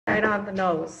right on the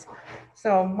nose.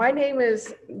 So my name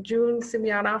is June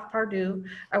Simeonoff Pardue.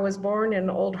 I was born in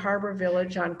Old Harbor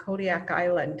Village on Kodiak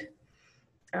Island.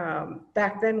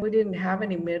 Back then, we didn't have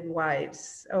any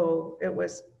midwives, so it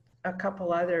was a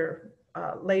couple other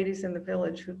ladies in the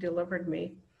village who delivered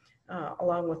me,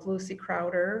 along with Lucy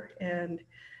Crowder, and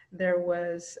there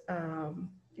was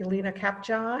Elena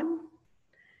Capjohn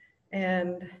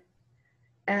and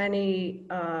Annie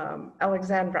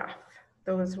Alexandrov.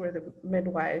 Those were the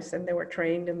midwives, and they were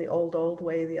trained in the old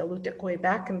way, the Alutiiq way.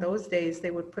 Back in those days,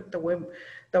 they would put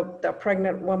the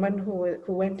pregnant woman who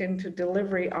went into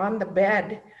delivery on the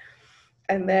bed,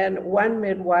 and then one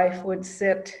midwife would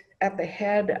sit at the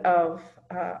head of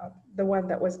the one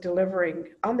that was delivering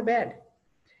on the bed,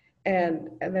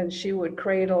 and then she would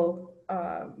cradle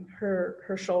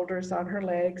her shoulders on her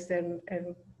legs and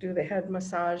do the head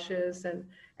massages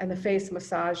and the face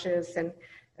massages and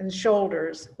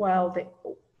shoulders while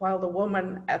the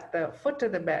woman at the foot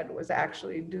of the bed was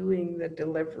actually doing the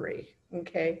delivery.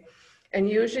 Okay, and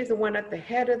usually the one at the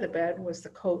head of the bed was the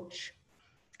coach.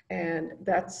 And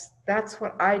that's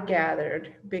what I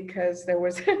gathered, because there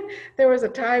was there was a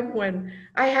time when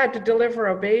I had to deliver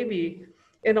a baby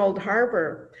in Old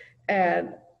Harbor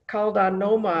and called on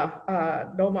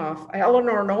Nomoff.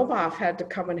 Eleanor Nomoff had to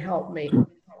come and help me.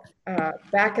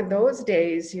 Back in those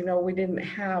days, you know, we didn't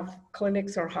have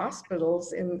clinics or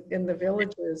hospitals in the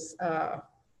villages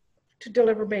to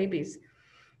deliver babies,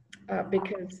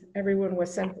 because everyone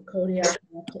was sent to Kodiak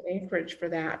and to Anchorage for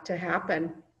that to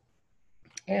happen.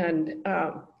 And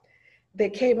they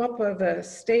came up with a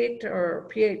state, or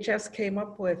PHS came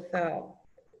up with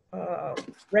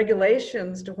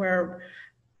regulations to where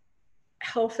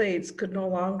health aides could no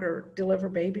longer deliver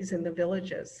babies in the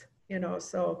villages, you know,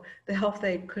 so the health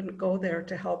aide couldn't go there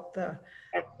to help the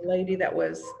lady that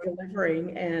was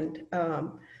delivering. And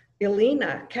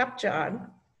Elena Capjohn,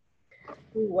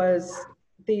 who was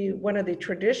one of the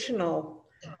traditional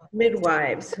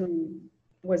midwives who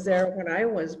was there when I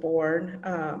was born,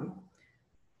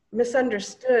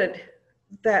 misunderstood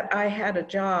that I had a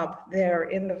job there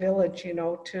in the village, you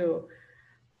know,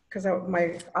 because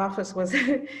my office was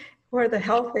where the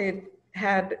health aide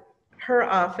had her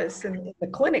office in the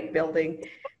clinic building.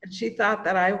 And she thought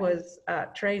that I was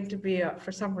trained to be,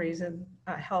 for some reason,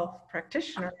 a health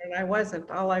practitioner, and I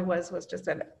wasn't. All I was just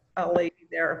a lady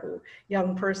there,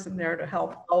 young person there to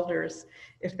help elders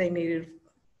if they needed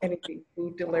anything,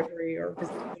 food delivery or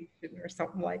visitation or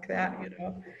something like that, you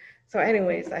know. So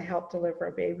anyways, I helped deliver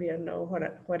a baby and know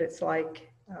what it's like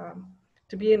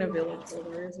to be in a village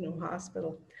where there is no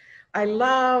hospital. I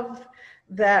love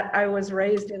that I was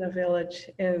raised in a village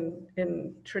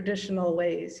in traditional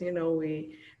ways. You know,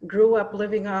 we grew up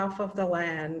living off of the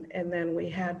land, and then we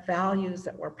had values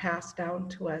that were passed down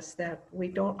to us that we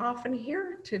don't often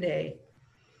hear today.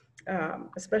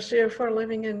 Especially if we're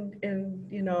living in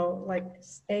you know, like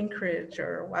Anchorage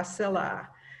or Wasilla,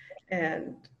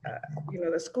 and you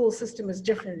know, the school system is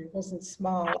different. It wasn't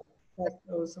small like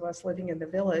those of us living in the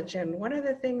village. And one of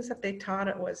the things that they taught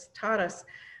us,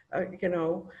 you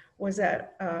know, was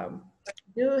that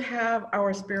do have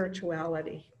our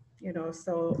spirituality, you know.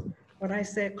 So when I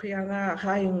say Kuyana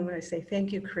Hayun, I say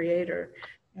thank you, Creator.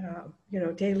 You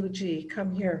know, Deluji,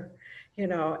 come here, you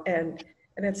know, and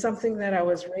it's something that I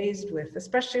was raised with,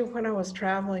 especially when I was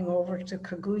traveling over to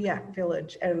Kaguyak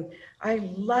village. And I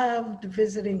loved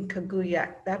visiting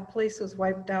Kaguyak. That place was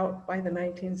wiped out by the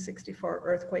 1964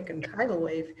 earthquake and tidal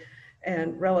wave,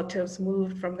 and relatives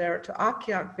moved from there to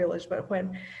Akiak village. But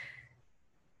when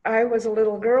I was a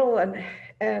little girl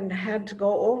and had to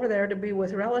go over there to be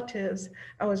with relatives,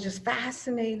 I was just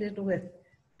fascinated with,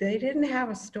 they didn't have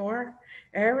a store.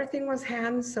 Everything was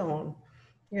hand sewn.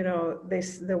 You know,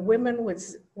 the women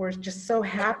were just so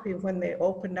happy when they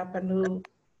opened up a new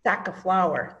sack of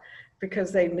flour,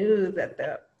 because they knew that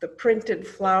the printed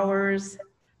flowers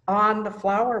on the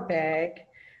flour bag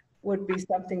would be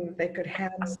something that they could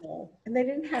hand sew. And they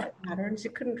didn't have patterns.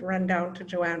 You couldn't run down to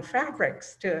Joanne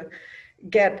Fabrics to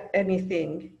get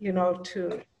anything, you know,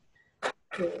 to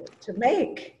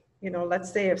make. You know,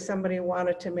 let's say if somebody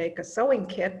wanted to make a sewing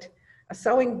kit, a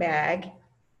sewing bag,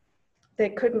 they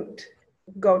couldn't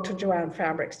go to Joanne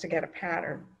Fabrics to get a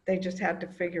pattern. They just had to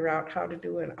figure out how to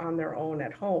do it on their own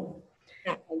at home.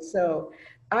 And so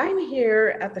I'm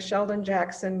here at the Sheldon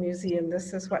Jackson Museum.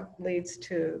 This is what leads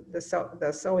to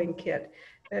the sewing kit.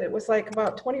 It was like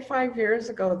about 25 years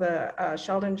ago, the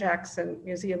Sheldon Jackson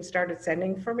Museum started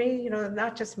sending for me, you know,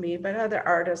 not just me, but other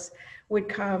artists would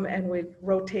come and we'd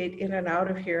rotate in and out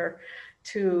of here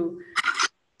to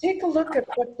take a look at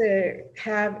what they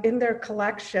have in their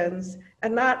collections,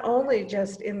 and not only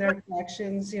just in their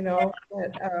collections, you know,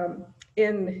 but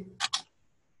in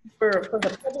for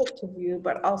the public to view,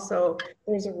 but also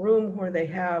there's a room where they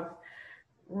have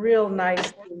real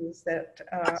nice things that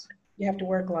you have to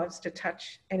wear gloves to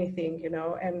touch anything, you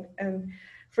know. And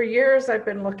for years I've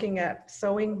been looking at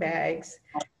sewing bags,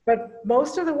 but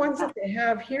most of the ones that they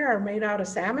have here are made out of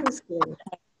salmon skin,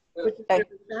 which is really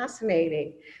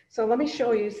fascinating. So let me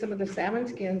show you some of the salmon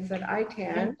skins that I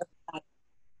tan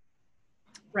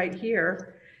right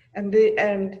here, and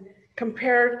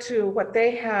compared to what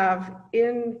they have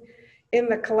in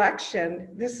the collection.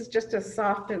 This is just as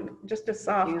soft as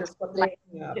what they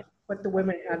have, what the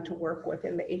women had to work with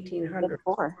in the 1800s. They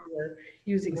were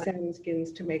using salmon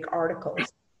skins to make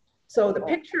articles. So the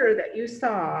picture that you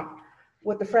saw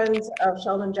with the Friends of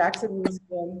Sheldon Jackson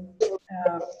Museum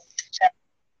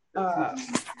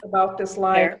about this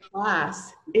live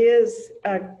class is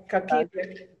a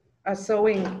kakibik, a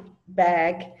sewing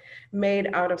bag made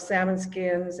out of salmon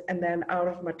skins and then out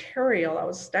of material. I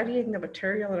was studying the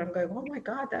material and I'm going, oh my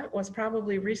God, that was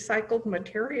probably recycled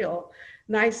material,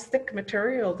 nice thick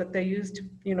material that they used to,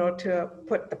 you know, to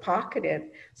put the pocket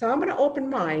in. So I'm going to open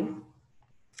mine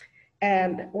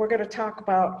and we're going to talk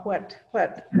about what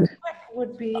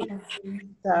would be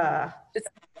the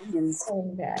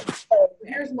sewing bag.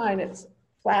 Here's mine. It's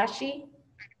flashy,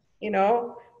 you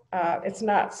know, it's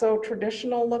not so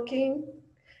traditional looking,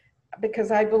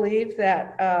 because I believe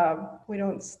that we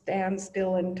don't stand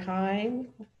still in time.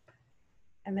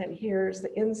 And then here's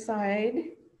the inside.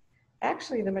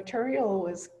 Actually, the material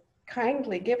was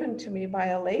kindly given to me by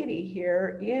a lady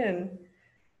here in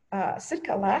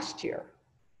Sitka last year.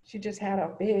 She just had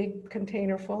a big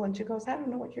container full and she goes, I don't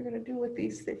know what you're gonna do with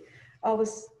these, all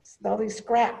these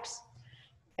scraps.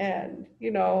 And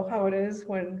you know how it is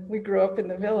when we grew up in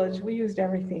the village, we used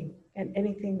everything and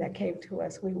anything that came to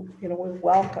us, we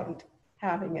welcomed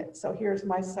having it. So here's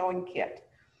my sewing kit.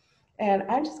 And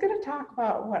I'm just going to talk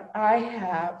about what I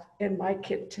have in my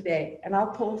kit today. And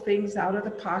I'll pull things out of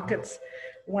the pockets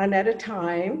one at a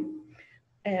time.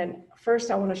 And first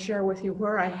I want to share with you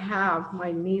where I have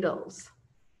my needles.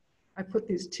 I put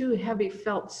these 2 heavy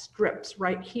felt strips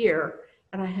right here,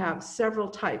 and I have several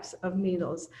types of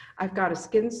needles. I've got a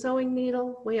skin sewing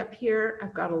needle way up here.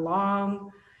 I've got a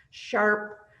long,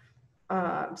 sharp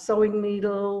sewing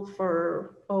needle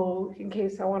for, in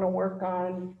case I want to work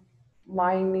on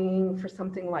lining for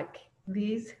something like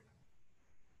these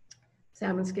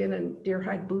salmon skin and deer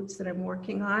hide boots that I'm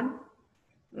working on.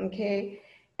 Okay,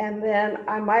 and then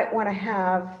I might want to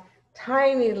have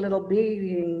tiny little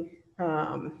beading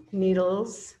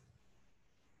needles,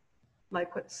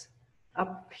 like what's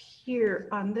up here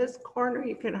on this corner.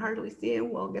 You can hardly see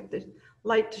them. We'll get the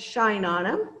light to shine on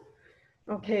them.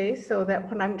 Okay, so that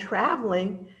when I'm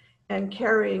traveling and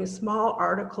carrying small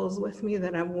articles with me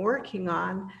that I'm working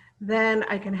on, then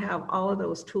I can have all of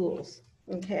those tools.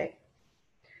 Okay,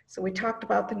 so we talked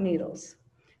about the needles.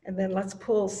 And then let's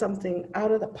pull something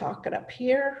out of the pocket up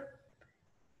here.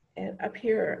 And up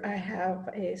here I have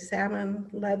a salmon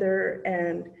leather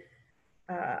and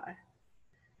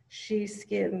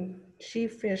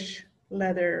she-fish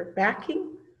leather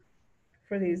backing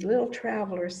for these little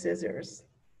traveler scissors.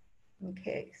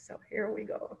 Okay, so here we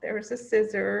go. There's the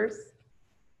scissors.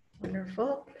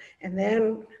 Wonderful. And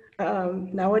then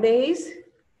nowadays,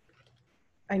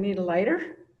 I need a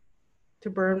lighter to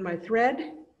burn my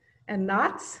thread and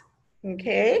knots.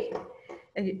 Okay.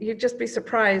 And you'd just be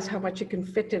surprised how much you can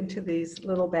fit into these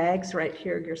little bags right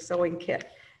here, your sewing kit.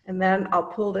 And then I'll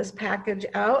pull this package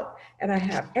out and I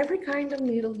have every kind of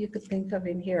needle you could think of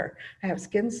in here. I have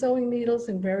skin sewing needles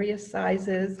in various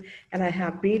sizes and I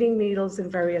have beading needles in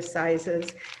various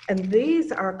sizes. And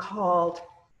these are called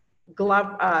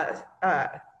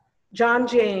John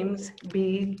James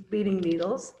beading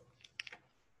needles.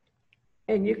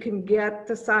 And you can get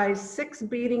the size 6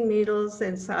 beading needles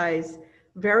in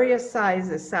various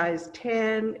sizes, size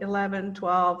 10, 11,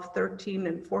 12, 13,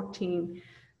 and 14.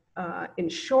 In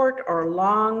short or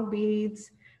long beads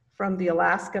from the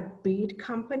Alaska Bead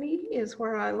Company is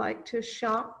where I like to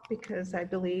shop because I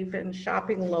believe in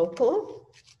shopping local.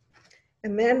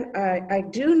 And then I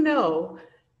do know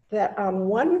that on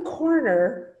one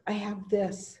corner I have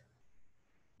this,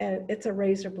 and it's a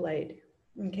razor blade.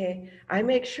 Okay, I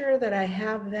make sure that I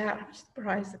have that. I'm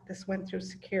surprised that this went through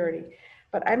security,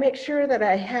 but I make sure that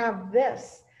I have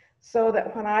this so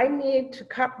that when I need to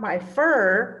cut my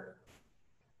fur,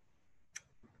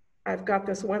 I've got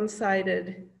this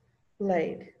one-sided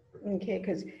blade, okay,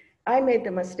 because I made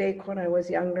the mistake when I was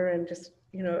younger and just,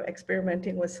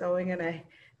 experimenting with sewing, and I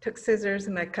took scissors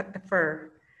and I cut the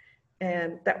fur.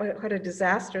 And what a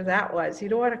disaster that was. You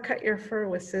don't want to cut your fur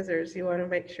with scissors. You want to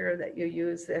make sure that you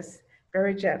use this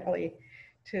very gently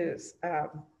to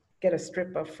get a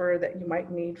strip of fur that you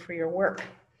might need for your work.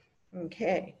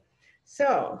 Okay,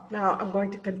 so now I'm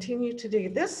going to continue to do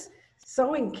this.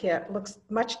 Sewing kit looks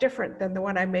much different than the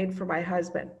one I made for my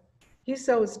husband. He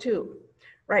sews too.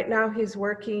 Right now he's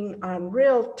working on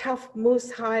real tough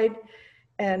moose hide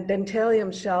and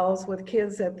dentalium shells with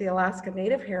kids at the Alaska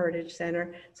Native Heritage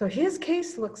Center. So his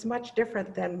case looks much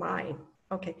different than mine.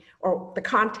 Okay, or the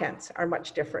contents are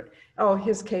much different. Oh,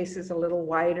 his case is a little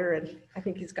wider, and I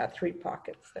think he's got 3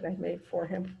 pockets that I made for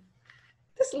him.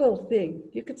 This little thing,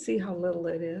 you can see how little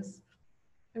it is.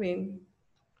 I mean,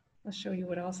 I'll show you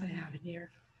what else I have in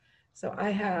here. So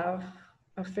I have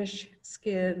a fish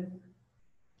skin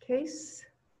case,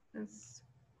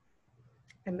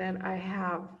 and then I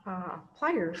have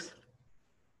pliers.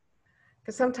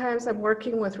 Because sometimes I'm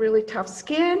working with really tough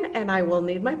skin and I will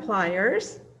need my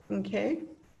pliers. Okay,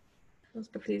 let's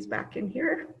put these back in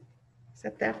here.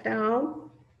 Set that down.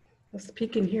 Let's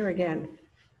peek in here again.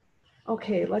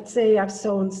 Okay, let's say I've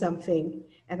sewn something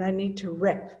and I need to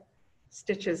rip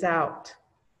stitches out.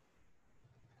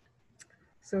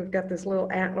 So we've got this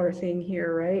little antler thing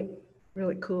here, right?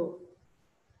 Really cool.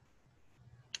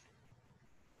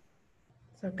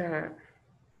 So I've got a,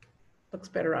 looks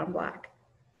better on black.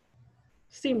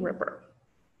 Seam ripper.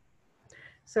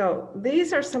 So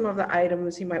these are some of the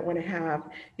items you might want to have.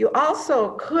 You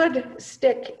also could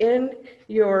stick in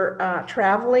your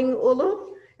traveling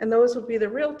ulu, and those would be the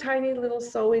real tiny little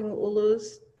sewing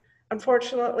ulus.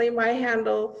 Unfortunately, my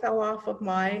handle fell off of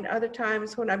mine. Other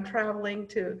times when I'm traveling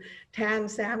to tan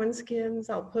salmon skins,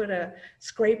 I'll put a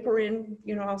scraper in,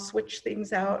 you know, I'll switch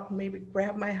things out, maybe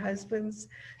grab my husband's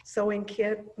sewing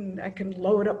kit and I can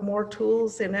load up more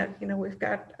tools in it. You know, we've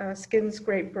got a skin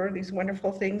scraper, these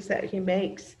wonderful things that he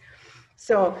makes.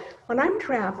 So when I'm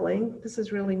traveling, this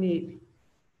is really neat.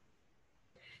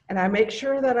 And I make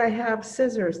sure that I have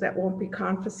scissors that won't be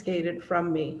confiscated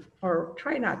from me, or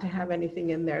try not to have anything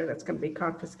in there that's going to be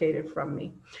confiscated from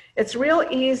me. It's real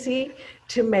easy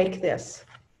to make this.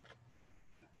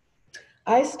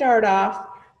 I start off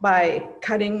by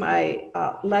cutting my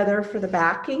leather for the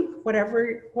backing,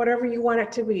 whatever you want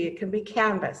it to be. It can be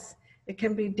canvas, it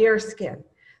can be deer skin.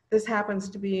 This happens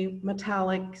to be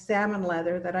metallic salmon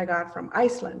leather that I got from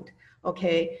Iceland.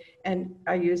 Okay, and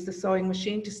I use the sewing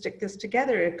machine to stick this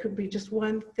together. It could be just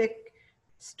one thick,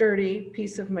 sturdy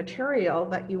piece of material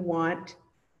that you want,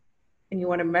 and you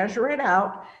want to measure it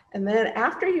out. And then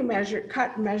after you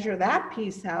cut and measure that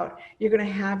piece out, you're going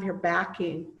to have your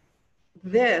backing.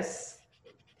 This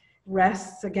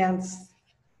rests against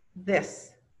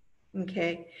this,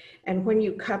 okay? And when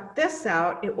you cut this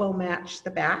out, it will match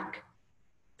the back.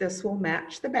 This will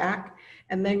match the back,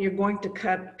 and then you're going to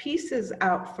cut pieces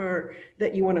out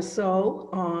that you want to sew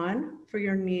on for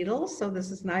your needles. So this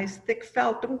is nice thick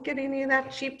felt. Don't get any of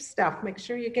that cheap stuff. Make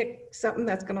sure you get something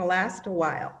that's going to last a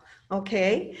while,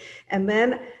 okay? And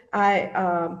then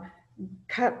I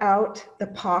cut out the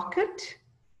pocket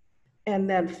and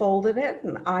then folded it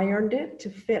and ironed it to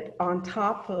fit on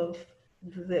top of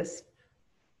this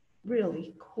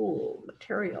really cool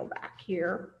material back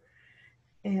here.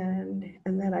 And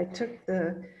then I took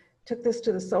this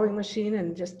to the sewing machine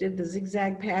and just did the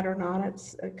zigzag pattern on it,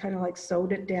 kind of like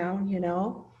sewed it down, you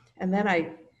know. And then I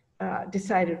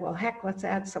decided, well, heck, let's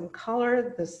add some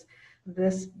color.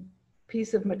 This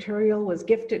piece of material was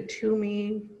gifted to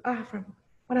me from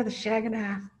one of the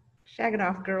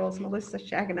Shaganoff girls, Melissa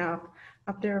Shaganoff,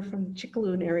 up there from the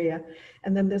Chickaloon area.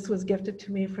 And then this was gifted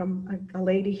to me from a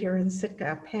lady here in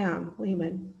Sitka, Pam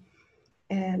Lehman.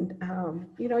 And,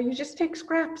 you know, you just take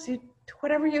scraps,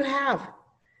 whatever you have.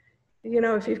 You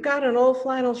know, if you've got an old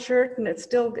flannel shirt and it's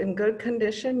still in good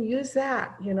condition, use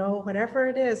that, you know, whatever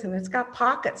it is. And it's got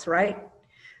pockets, right?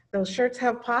 Those shirts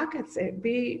have pockets.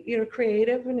 Be, you know,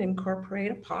 creative and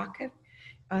incorporate a pocket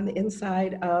on the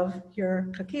inside of your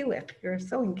kakiwik, your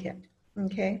sewing kit,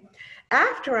 okay?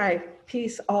 After I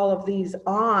piece all of these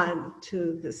on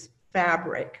to this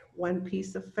fabric, one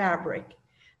piece of fabric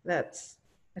that's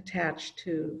attached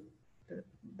to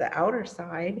the outer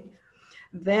side,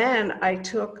 then I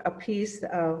took a piece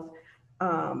of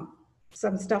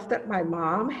some stuff that my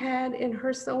mom had in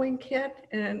her sewing kit,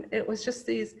 and it was just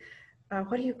these,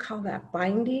 what do you call that,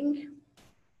 binding?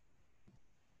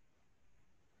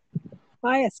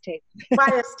 Bias tape.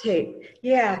 Bias tape,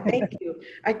 yeah, thank you.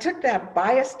 I took that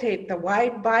bias tape, the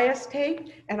wide bias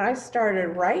tape, and I started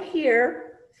right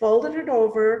here, folded it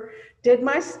over, did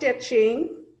my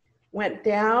stitching, went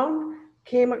down,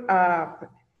 came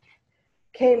up.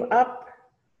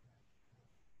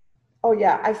 Oh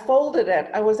yeah, I folded it.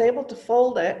 I was able to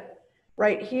fold it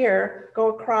right here, go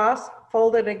across,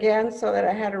 fold it again so that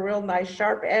I had a real nice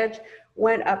sharp edge,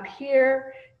 went up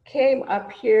here, came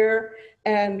up here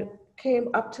and came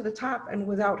up to the top, and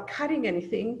without cutting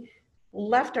anything,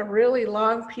 left a really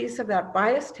long piece of that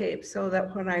bias tape so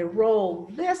that when I roll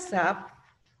this up,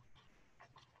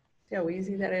 see how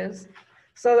easy that is?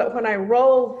 So that when I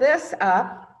roll this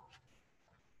up,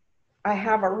 I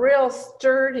have a real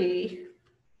sturdy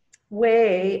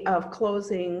way of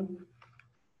closing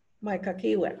my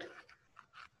kakiwit,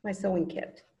 my sewing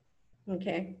kit,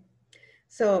 okay?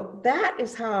 So that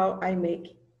is how I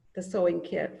make the sewing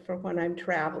kit for when I'm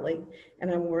traveling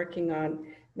and I'm working on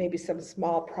maybe some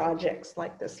small projects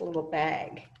like this little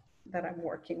bag that I'm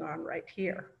working on right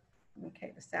here.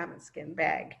 Okay, the salmon skin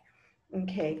bag.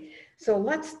 Okay, so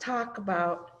let's talk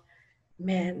about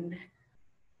men.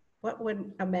 What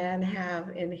would a man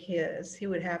have in his? He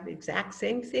would have the exact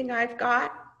same thing I've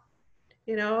got,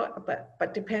 you know,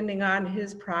 but depending on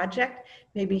his project,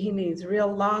 maybe he needs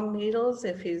real long needles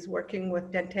if he's working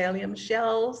with dentalium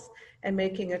shells and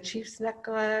making a chief's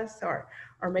necklace or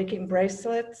making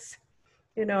bracelets,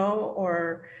 you know,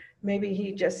 or maybe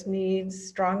he just needs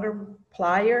stronger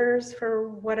pliers for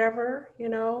whatever, you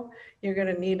know. You're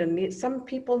gonna need some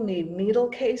people need needle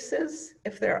cases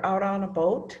if they're out on a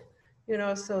boat, you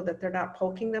know, so that they're not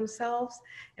poking themselves.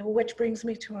 And which brings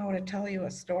me to, I wanna tell you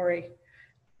a story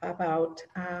about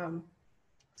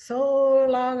so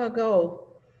long ago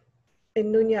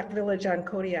in Nunyak village on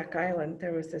Kodiak Island,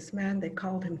 there was this man, they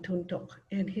called him Tuntuk,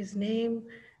 and his name,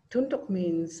 Tuntuk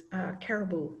means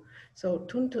caribou. So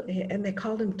Tuntuk, and they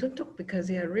called him Tuntuk because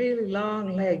he had really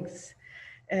long legs.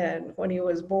 And when he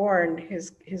was born,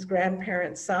 his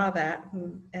grandparents saw that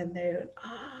and they,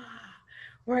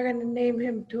 we're gonna name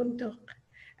him Tuntuk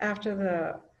after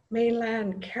the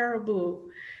mainland caribou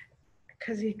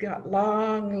because he got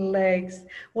long legs.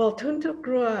 Well, Tuntuk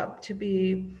grew up to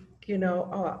be, you know,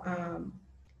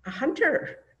 a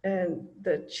hunter, and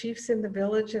the chiefs in the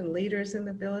village and leaders in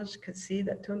the village could see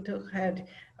that Tuntuk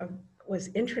was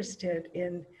interested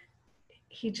in.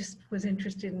 He just was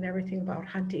interested in everything about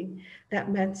hunting.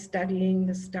 That meant studying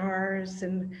the stars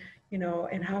and, you know,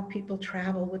 and how people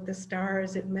travel with the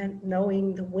stars. It meant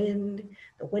knowing the wind,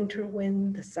 the winter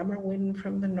wind, the summer wind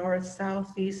from the north,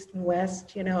 south, east, and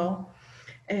west, you know.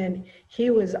 And he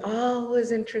was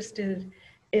always interested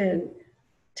in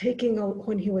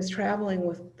when he was traveling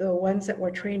with the ones that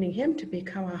were training him to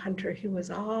become a hunter, he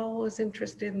was always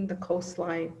interested in the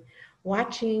coastline,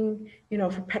 watching, you know,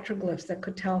 for petroglyphs that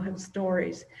could tell him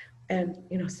stories. And,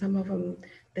 you know, some of them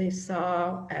they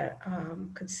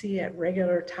could see at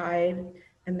regular tide,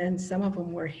 and then some of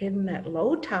them were hidden at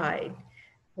low tide.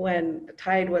 When the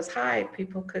tide was high,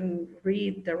 people couldn't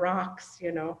read the rocks,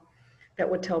 you know, that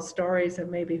would tell stories of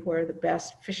maybe where the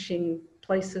best fishing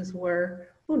places were.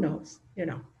 Who knows, you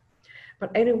know.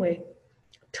 But anyway,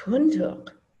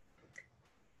 Tuntuk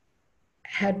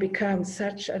had become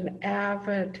such an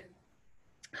avid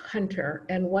hunter.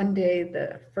 And one day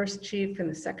the first chief and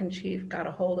the second chief got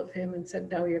a hold of him and said,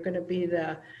 no, you're gonna be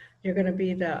the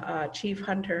chief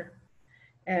hunter.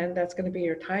 And that's gonna be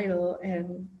your title.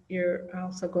 And you're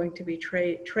also going to be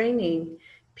training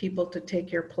people to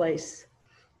take your place.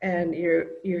 And you're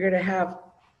gonna have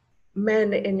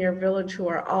men in your village who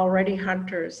are already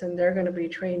hunters, and they're gonna be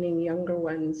training younger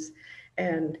ones,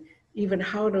 and even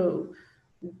how to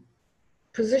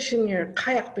position your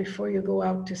kayak before you go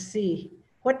out to sea,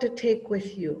 what to take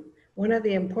with you. One of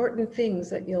the important things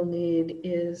that you'll need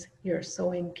is your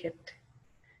sewing kit,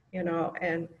 you know,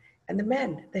 and the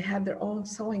men, they had their own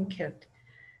sewing kit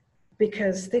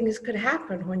because things could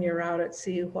happen when you're out at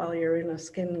sea while you're in a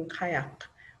skin kayak.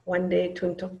 One day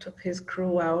Tuntuk took his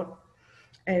crew out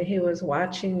and he was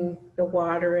watching the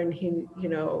water and he, you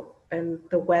know, and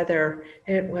the weather,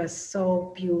 it was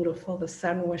so beautiful. The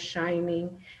sun was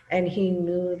shining and he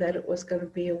knew that it was going to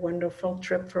be a wonderful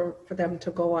trip for them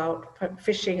to go out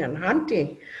fishing and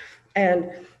hunting.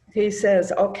 And he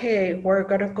says, okay, we're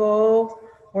going to go,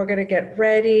 we're going to get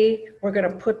ready, we're going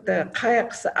to put the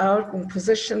kayaks out and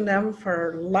position them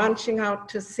for launching out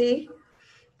to sea.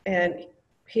 And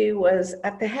he was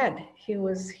at the head. He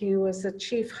was a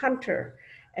chief hunter.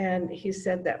 And he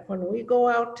said that when we go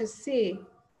out to sea,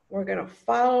 we're gonna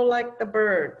follow like the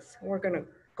birds. We're gonna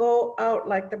go out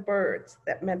like the birds.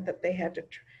 That meant that they had to,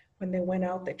 when they went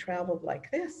out, they traveled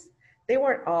like this. They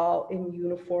weren't all in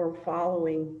uniform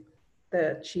following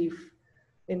the chief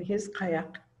in his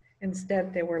kayak.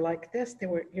 Instead, they were like this. They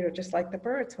were, you know, just like the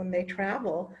birds. When they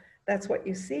travel, that's what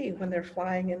you see when they're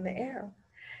flying in the air.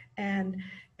 And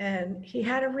he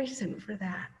had a reason for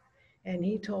that. And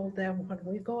he told them, when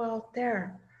we go out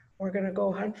there, we're gonna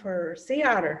go hunt for sea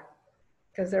otter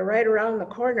because they're right around the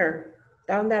corner,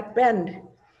 down that bend.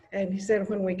 And he said,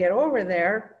 when we get over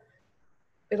there,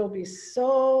 it'll be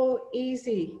so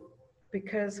easy,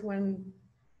 because when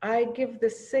I give the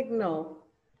signal,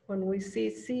 when we see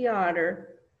sea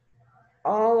otter,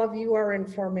 all of you are in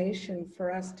formation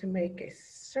for us to make a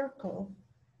circle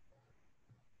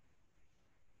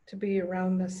to be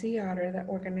around the sea otter that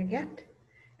we're going to get.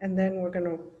 And then we're going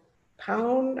to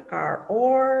pound our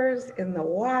oars in the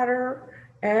water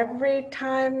every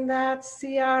time that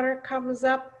sea otter comes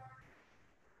up.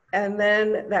 And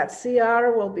then that sea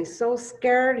otter will be so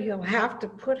scared, he'll have to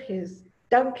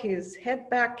dunk his head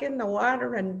back in the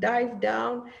water and dive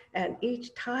down. And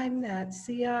each time that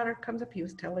sea otter comes up, he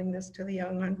was telling this to the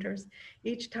young hunters,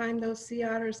 each time those sea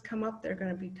otters come up, they're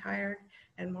going to be tired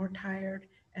and more tired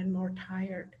and more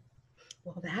tired.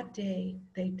 Well, that day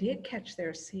they did catch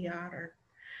their sea otter,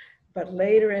 but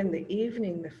later in the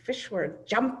evening, the fish were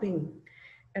jumping,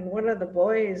 and one of the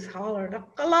boys hollered,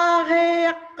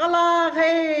 "Akalahe,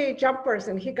 akalahe," jumpers,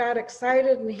 and he got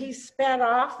excited and he sped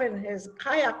off in his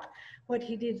kayak. What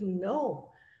he didn't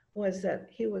know was that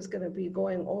he was going to be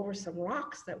going over some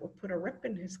rocks that would put a rip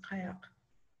in his kayak.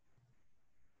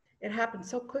 It happened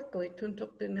so quickly,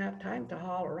 Tuntuk didn't have time to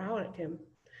holler out at him,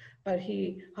 but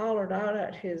he hollered out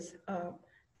at his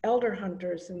elder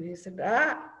hunters and he said,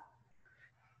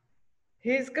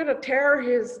 he's gonna tear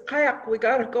his kayak, we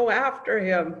gotta go after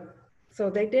him. So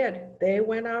they did. They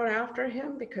went out after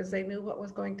him because they knew what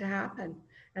was going to happen.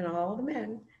 And all the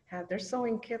men had their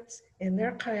sewing kits in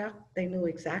their kayak. They knew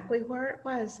exactly where it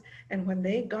was. And when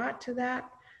they got to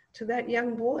that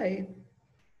young boy,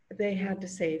 they had to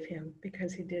save him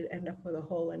because he did end up with a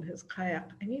hole in his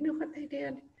kayak. And you know what they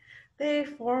did? They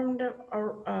formed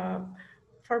a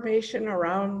formation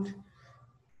around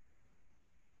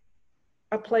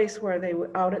a place where they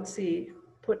were out at sea,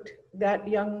 put that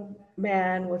young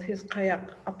man with his kayak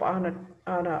up on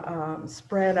a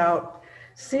spread out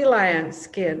sea lion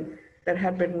skin that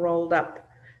had been rolled up.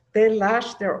 They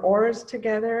lashed their oars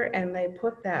together and they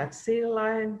put that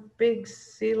big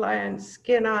sea lion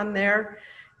skin on there.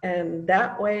 And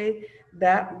that way,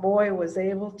 that boy was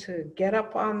able to get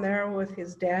up on there with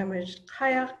his damaged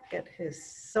kayak, get his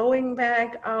sewing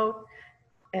bag out,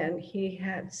 and he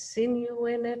had sinew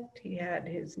in it. He had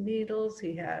his needles,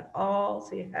 he had awls,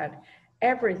 he had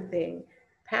everything,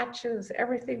 patches,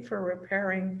 everything for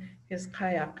repairing his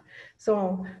kayak.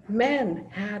 So men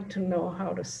had to know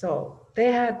how to sew. They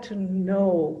had to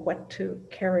know what to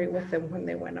carry with them when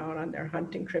they went out on their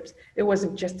hunting trips. It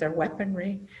wasn't just their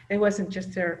weaponry. It wasn't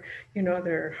just their,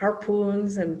 their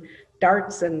harpoons and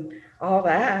darts and all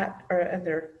that, and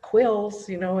their quills,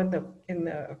 in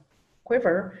the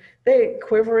quiver,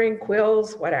 quivering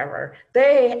quills, whatever.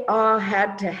 They all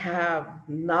had to have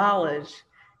knowledge,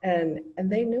 and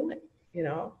they knew it,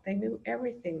 they knew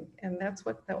everything. And that's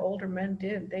what the older men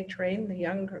did. They trained the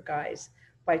younger guys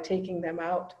by taking them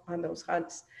out on those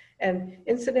hunts. And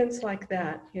incidents like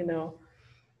that,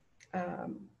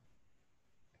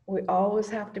 we always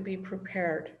have to be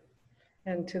prepared.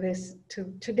 And to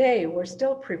today, we're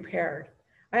still prepared.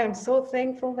 I am so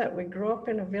thankful that we grew up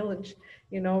in a village.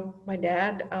 My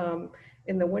dad,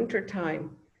 in the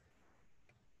wintertime,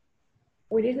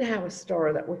 we didn't have a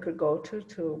store that we could go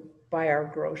to buy our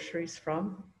groceries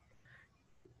from.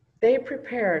 They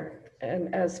prepared,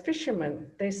 and as fishermen,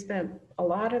 they spent a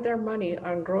lot of their money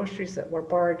on groceries that were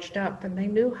barged up, and they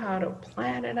knew how to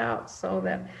plan it out so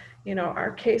that,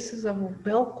 our cases of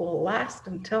milk will last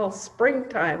until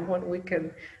springtime when we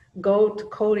can go to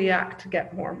Kodiak to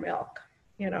get more milk.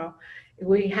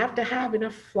 We have to have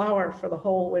enough flour for the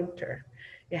whole winter.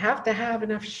 You have to have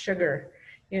enough sugar,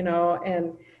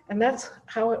 and that's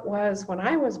how it was when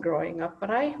I was growing up. But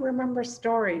I remember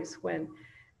stories when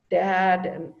Dad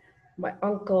and my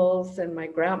uncles and my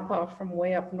grandpa from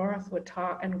way up north would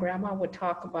talk, and grandma would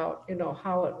talk about,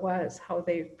 how it was, how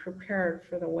they prepared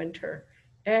for the winter.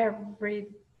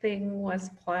 Everything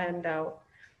was planned out.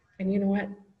 And you know what?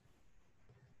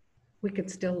 We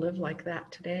could still live like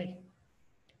that today.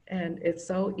 And it's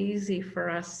so easy for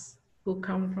us who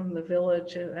come from the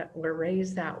village that were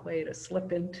raised that way to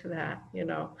slip into that,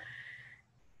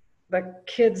 The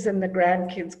kids and the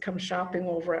grandkids come shopping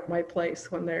over at my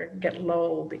place when they get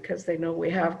low because they know we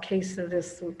have a case of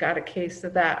this, we've got a case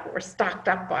of that. We're stocked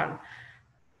up on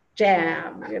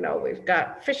jam, we've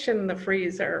got fish in the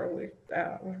freezer,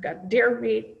 we've got deer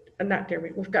meat, not deer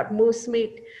meat, we've got moose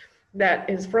meat that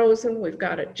is frozen, we've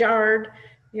got it jarred,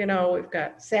 we've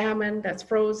got salmon that's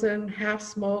frozen, half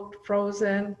smoked,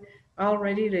 frozen, all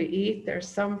ready to eat. There's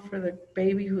some for the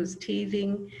baby who's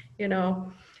teething,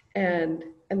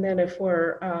 and then if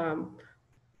we're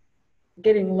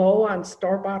getting low on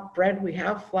store-bought bread, we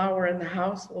have flour in the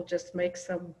house, we'll just make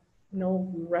some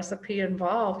no recipe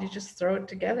involved. You just throw it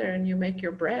together and you make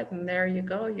your bread, and there you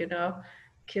go, you know.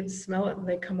 Kids smell it and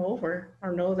they come over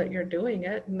or know that you're doing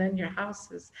it, and then your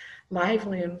house is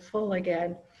lively and full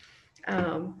again.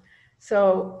 Um,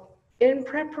 so in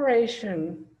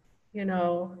preparation, you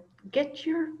know, get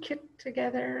your kit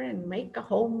together and make a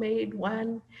homemade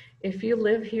one. If you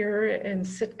live here in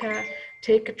Sitka,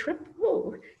 take a trip.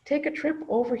 Ooh, take a trip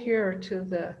over here to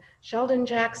the Sheldon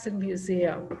Jackson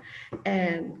Museum,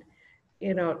 and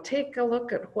you know, take a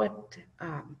look at what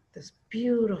this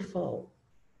beautiful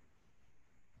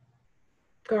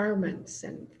garments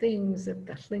and things that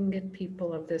the Tlingit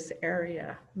people of this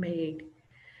area made.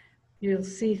 You'll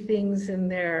see things in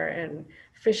there, and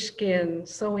fish skin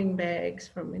sewing bags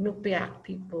from Inupiaq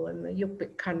people in the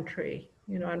Yupik country.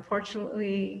 You know,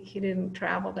 unfortunately, he didn't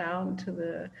travel down to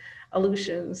the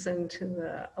Aleutians and to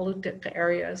the Alutiiq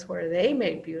areas where they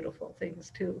made beautiful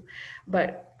things too.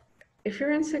 But if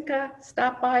you're in Sitka,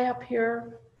 stop by up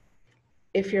here.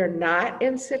 If you're not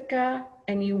in Sitka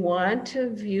and you want to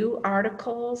view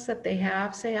articles that they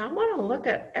have, say, I want to look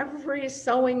at every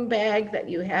sewing bag that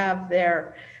you have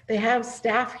there. They have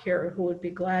staff here who would be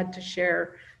glad to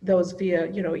share those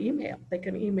via, you know, email. They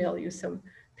can email you some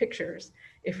pictures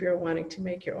if you're wanting to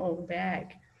make your own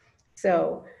bag.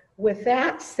 So with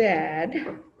that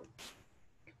said,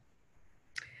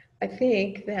 I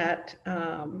think that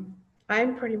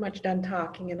I'm pretty much done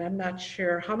talking, and I'm not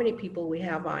sure how many people we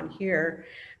have on here,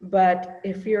 but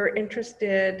if you're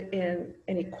interested in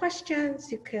any questions,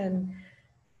 you can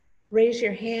raise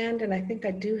your hand, and I think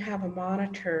I do have a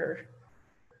monitor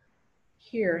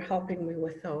here helping me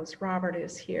with those. Robert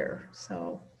is here,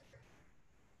 so.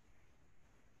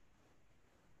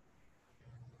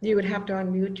 You would have to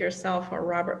unmute yourself, or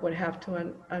Robert would have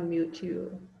to unmute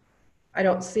you. I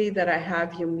don't see that I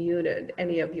have you muted,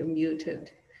 any of you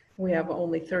muted. We have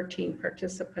only 13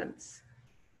 participants.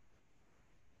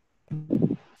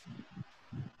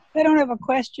 I don't have a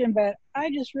question, but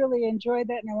I just really enjoyed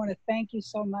that, and I want to thank you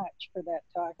so much for that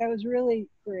talk. That was really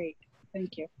great.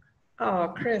 Thank you.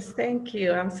 Oh, Chris, thank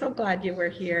you. I'm so glad you were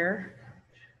here.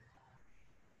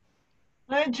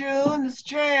 Hi, June. It's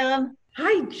Jan.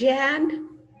 Hi, Jan.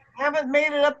 Haven't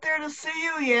made it up there to see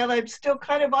you yet. I'm still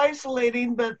kind of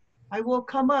isolating, but I will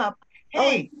come up.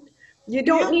 Hey, you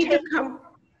don't need to come.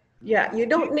 Yeah, you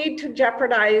don't need to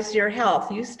jeopardize your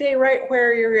health. You stay right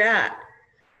where you're at,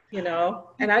 you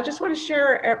know. And I just want to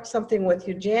share something with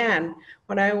you, Jan.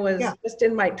 When I was just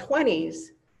in my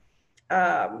 20s,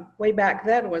 way back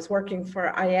then, was working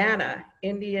for IANA,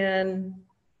 Indian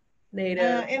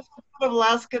Native. Institute of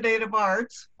Alaska Native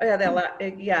Arts.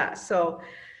 Yeah,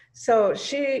 so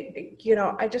she, you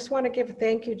know, I just want to give a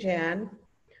thank you, Jan,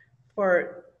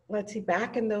 for, let's see,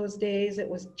 back in those days, it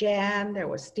was Jan, there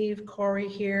was Steve Corey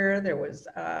here, there was,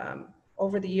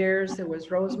 over the years, there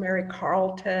was Rosemary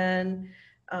Carlton,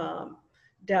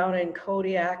 down in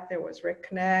Kodiak, there was Rick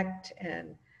Connect,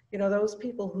 and, you know, those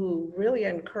people who really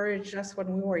encouraged us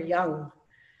when we were young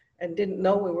and didn't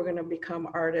know we were going to become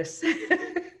artists.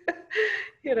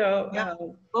 You know. Yeah.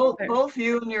 Both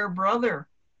you and your brother,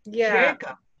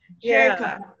 Jacob.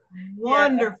 Jacob,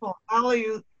 wonderful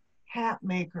Alutiiq hat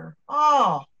maker.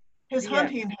 Oh, his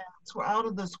hunting hats were out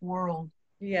of this world.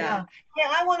 Yeah,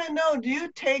 I want to know, do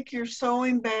you take your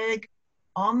sewing bag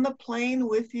on the plane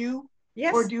with you?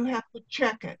 Yes. Or do you have to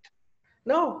check it?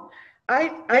 No, they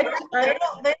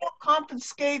don't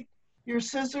confiscate your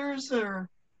scissors, or?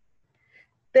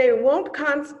 They won't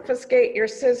confiscate your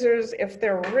scissors if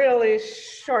they're really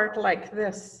short like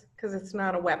this, because it's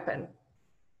not a weapon.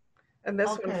 And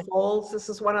this one folds. This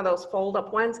is one of those fold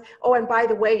up ones. Oh, and by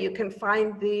the way, you can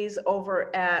find these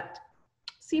over at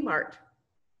C-Mart.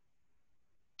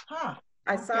 Huh.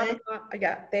 I saw them,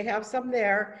 they have some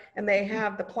there, and they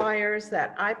have the pliers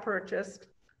that I purchased.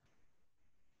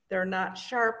 They're not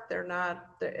sharp,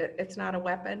 it's not a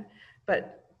weapon,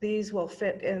 but these will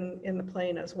fit in the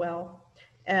plane as well.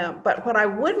 But what I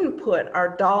wouldn't put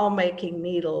are doll making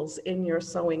needles in your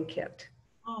sewing kit.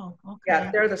 Oh, okay.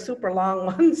 Yeah, they're the super long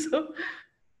ones.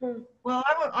 Well,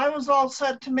 I was all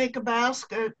set to make a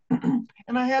basket,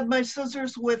 and I had my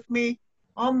scissors with me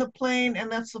on the plane,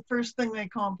 and that's the first thing they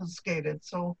confiscated.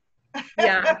 So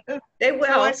yeah, they will.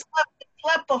 So I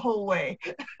slept the whole way.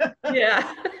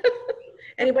 Yeah.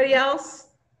 Anybody else?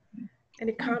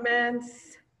 Any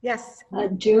comments? Yes.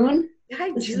 June.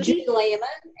 Hi, this Judy. Is Judy Lehman,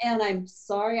 and I'm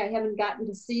sorry I haven't gotten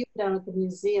to see you down at the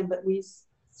museum, but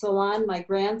Salon, my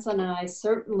grandson, and I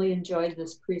certainly enjoyed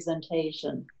this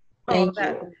presentation. Thank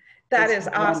you. That is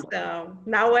awesome.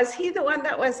 Now, was he the one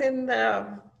that was in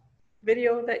the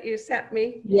video that you sent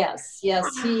me? Yes,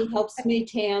 he helps me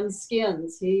tan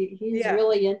skins. He's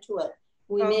really into it.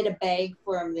 We made a bag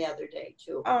for him the other day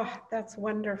too. Oh, that's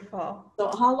wonderful.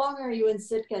 So how long are you in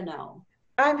Sitka now?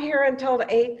 I'm here until the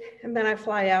 8th, and then I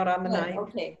fly out on the 9th.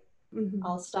 Okay. Mm-hmm.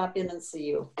 I'll stop in and see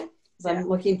you, because I'm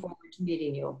looking forward to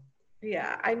meeting you.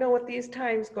 Yeah, I know with these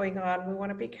times going on, we want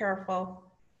to be careful.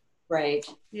 Right.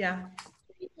 Yeah.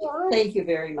 Thank you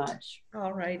very much.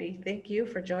 All righty. Thank you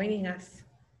for joining us.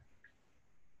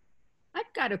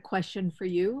 I've got a question for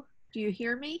you. Do you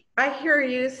hear me? I hear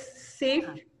you, Steve.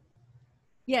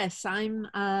 Yes, I'm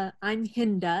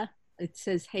Hinda. It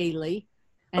says Haley,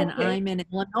 and Okay. I'm in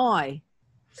Illinois,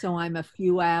 so I'm a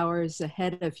few hours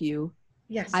ahead of you.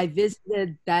 Yes. I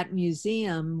visited that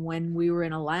museum when we were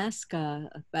in Alaska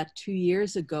about 2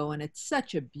 years ago, and it's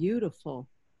such a beautiful,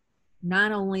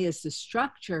 not only is the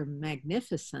structure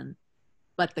magnificent,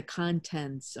 but the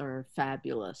contents are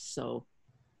fabulous. So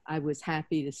I was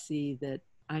happy to see that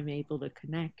I'm able to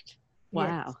connect.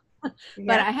 Wow. Yes.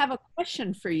 But I have a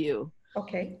question for you.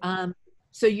 Okay.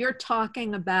 So you're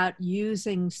talking about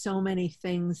using so many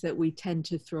things that we tend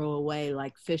to throw away,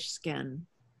 like fish skin,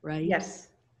 right? Yes.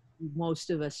 Most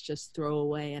of us just throw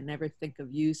away and never think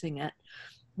of using it.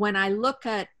 When I look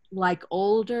at like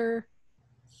older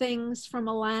things from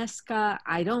Alaska,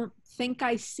 I don't think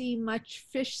I see much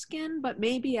fish skin, but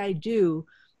maybe I do.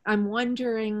 I'm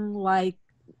wondering, like,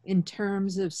 in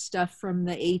terms of stuff from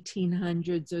the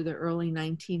 1800s or the early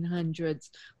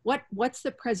 1900s, what's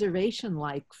the preservation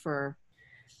like for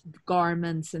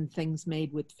garments and things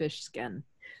made with fish skin?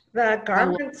 The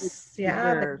garments,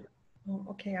 yeah.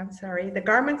 Okay, I'm sorry. The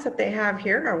garments that they have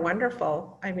here are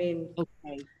wonderful. I mean,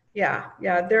 okay. Yeah,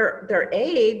 they're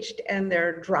aged and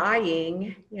they're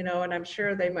drying, you know, and I'm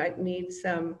sure they might need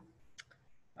some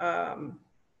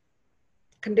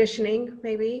conditioning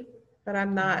maybe, but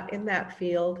I'm not in that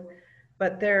field.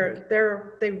 But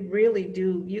they really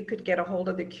do. You could get a hold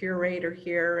of the curator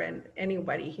here and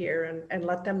anybody here and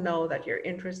let them know that you're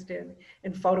interested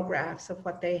in photographs of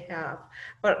what they have.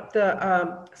 But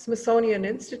the Smithsonian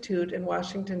Institute in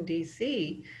Washington,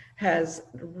 D.C. has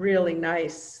really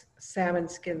nice salmon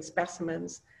skin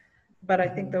specimens, but I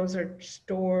think those are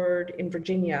stored in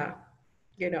Virginia,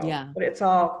 you know. Yeah. But it's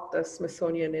all the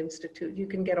Smithsonian Institute. You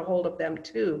can get a hold of them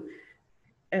too.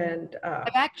 And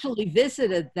I've actually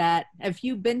visited that. Have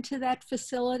you been to that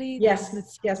facility?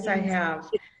 Yes, yes, I have.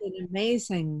 It's an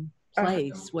amazing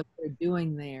place. What they're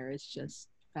doing there is just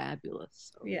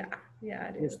fabulous. So yeah,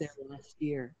 it was there last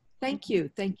year. Thank you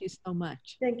so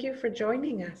much. Thank you for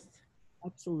joining us.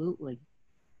 Absolutely.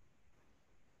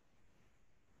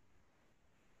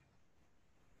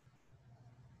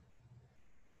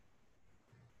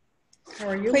 How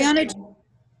are you?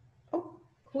 Oh,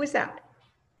 who is that?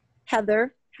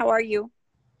 Heather, how are you?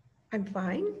 I'm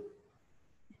fine.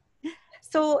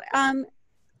 So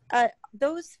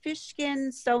those fish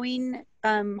skin sewing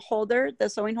holder, the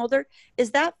sewing holder,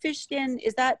 is that fish skin,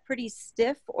 is that pretty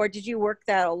stiff, or did you work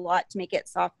that a lot to make it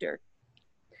softer?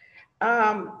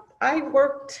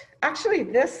 Actually,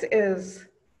 this is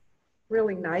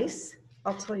really nice.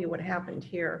 I'll tell you what happened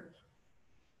here.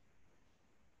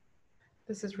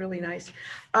 This is really nice.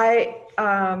 I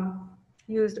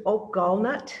used oak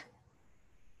gallnut.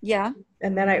 Yeah.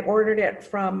 And then I ordered it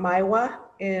from Maiwa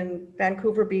in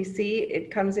Vancouver, BC.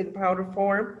 It comes in powder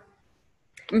form.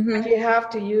 Mm-hmm. You have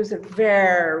to use it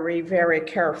very, very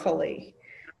carefully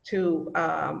to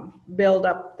build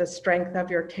up the strength of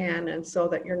your tannin so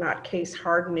that you're not case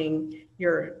hardening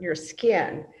your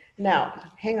skin.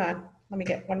 Now, hang on. Let me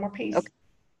get one more piece. Okay.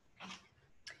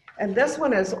 And this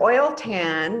one is oil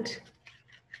tanned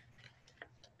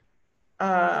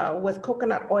with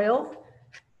coconut oil.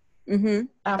 Mm-hmm.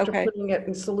 After putting it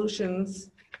in solutions,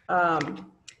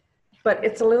 but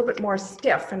it's a little bit more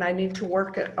stiff and I need to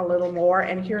work it a little more,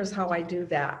 and here's how I do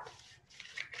that.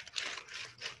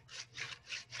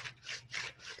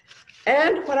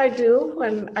 And what I do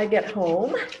when I get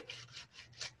home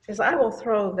is I will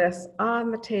throw this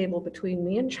on the table between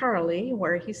me and Charlie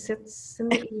where he sits in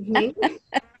the evening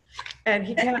and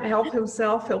he can't help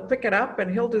himself. He'll pick it up and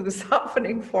he'll do the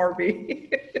softening for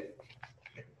me.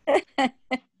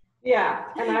 Yeah,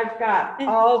 and I've got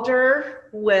alder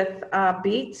with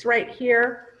beets right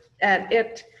here, and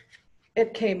it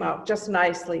came out just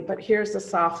nicely. But here's the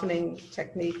softening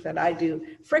technique that I do.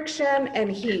 Friction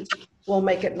and heat will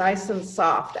make it nice and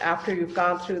soft after you've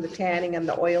gone through the tanning and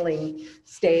the oiling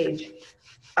stage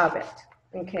of it.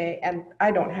 Okay, and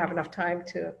I don't have enough time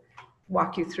to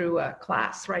walk you through a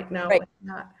class right now. Right.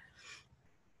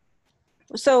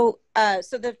 But so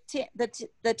the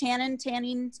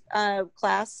tanning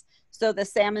class, So the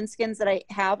salmon skins that I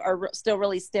have are still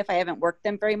really stiff. I haven't worked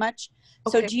them very much.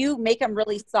 So Okay. do you make them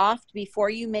really soft before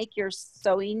you make your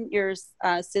sewing, your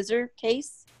scissor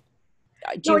case?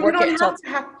 Do No, you work it till?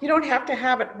 you don't have to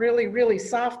have it really, really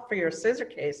soft for your scissor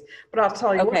case, but I'll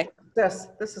tell you Okay. what,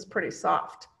 this is pretty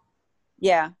soft.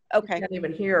 Yeah. You Okay. can't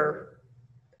even hear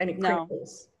any No.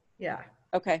 crinkles. Yeah.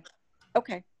 Okay.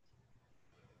 Okay.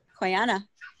 Koyana.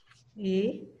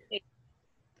 E.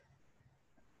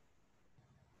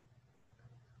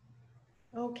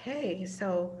 Okay,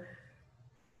 so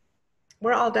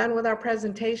we're all done with our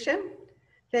presentation.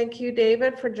 Thank you,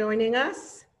 David, for joining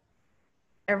us.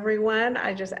 Everyone,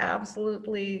 I just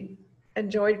absolutely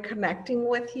enjoyed connecting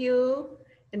with you.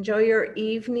 Enjoy your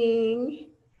evening,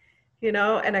 you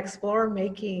know, and explore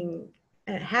making,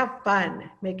 and have fun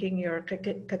making your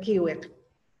kakiwik,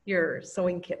 your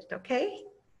sewing kit, okay?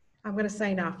 I'm gonna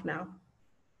sign off now.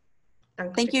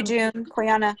 Thank you, June.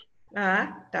 Koyana.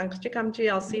 Dank je,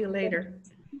 I'll see you later.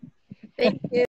 Thank you.